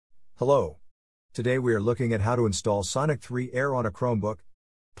Hello. Today we are looking at how to install Sonic 3 Air on a Chromebook.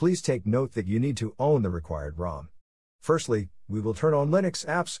 Please take note that you need to own the required ROM. Firstly, we will turn on Linux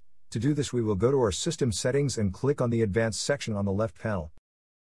apps. To do this, we will go to our system settings and click on the advanced section on the left panel.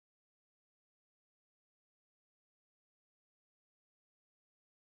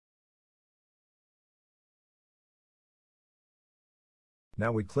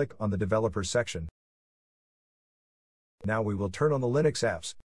 Now we click on the developer section. Now we will turn on the Linux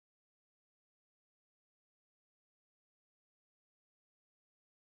apps.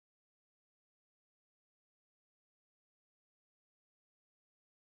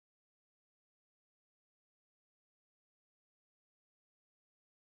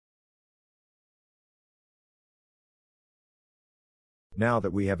 Now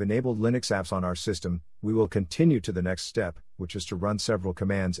that we have enabled Linux apps on our system, we will continue to the next step, which is to run several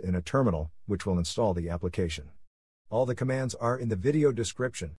commands in a terminal, which will install the application. All the commands are in the video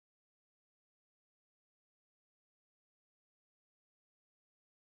description.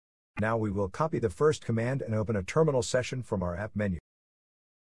 Now we will copy the first command and open a terminal session from our app menu.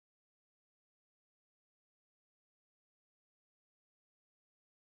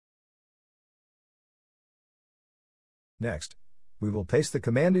 Next, we will paste the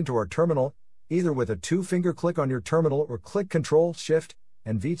command into our terminal, either with a two-finger click on your terminal or click Ctrl, Shift,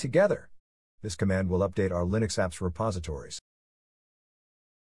 and V together. This command will update our Linux apps repositories.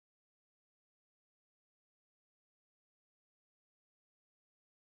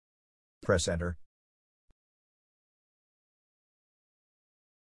 Press Enter.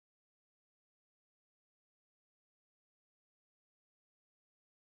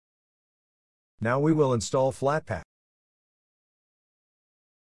 Now we will install Flatpak.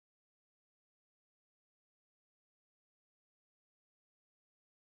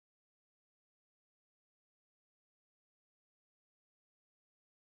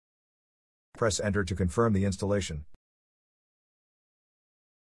 Press Enter to confirm the installation.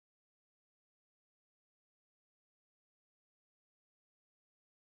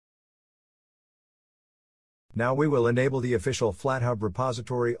 Now we will enable the official FlatHub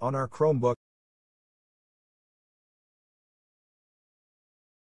repository on our Chromebook.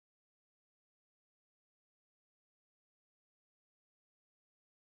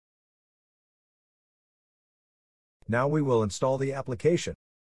 Now we will install the application.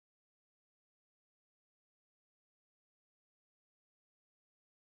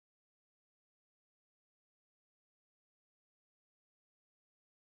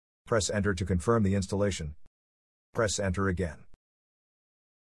 Press Enter to confirm the installation. Press Enter again.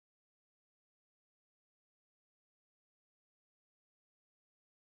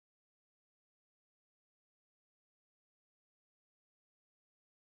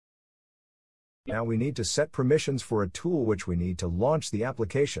 Now we need to set permissions for a tool which we need to launch the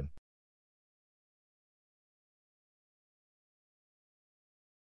application.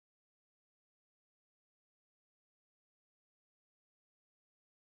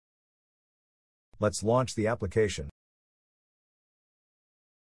 Let's launch the application.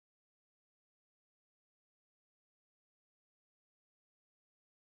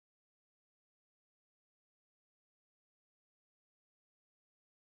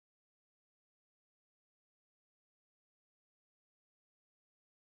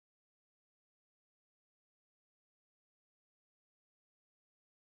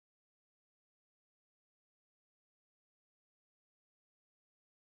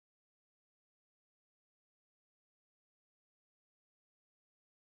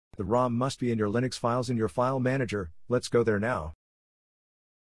 The ROM must be in your Linux files in your file manager. Let's go there now.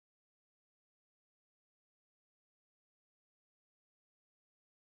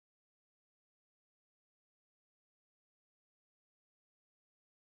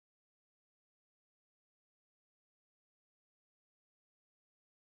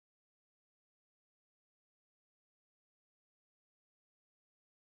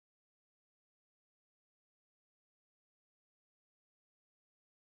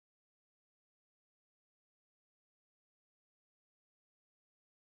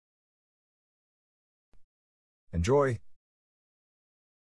 Enjoy!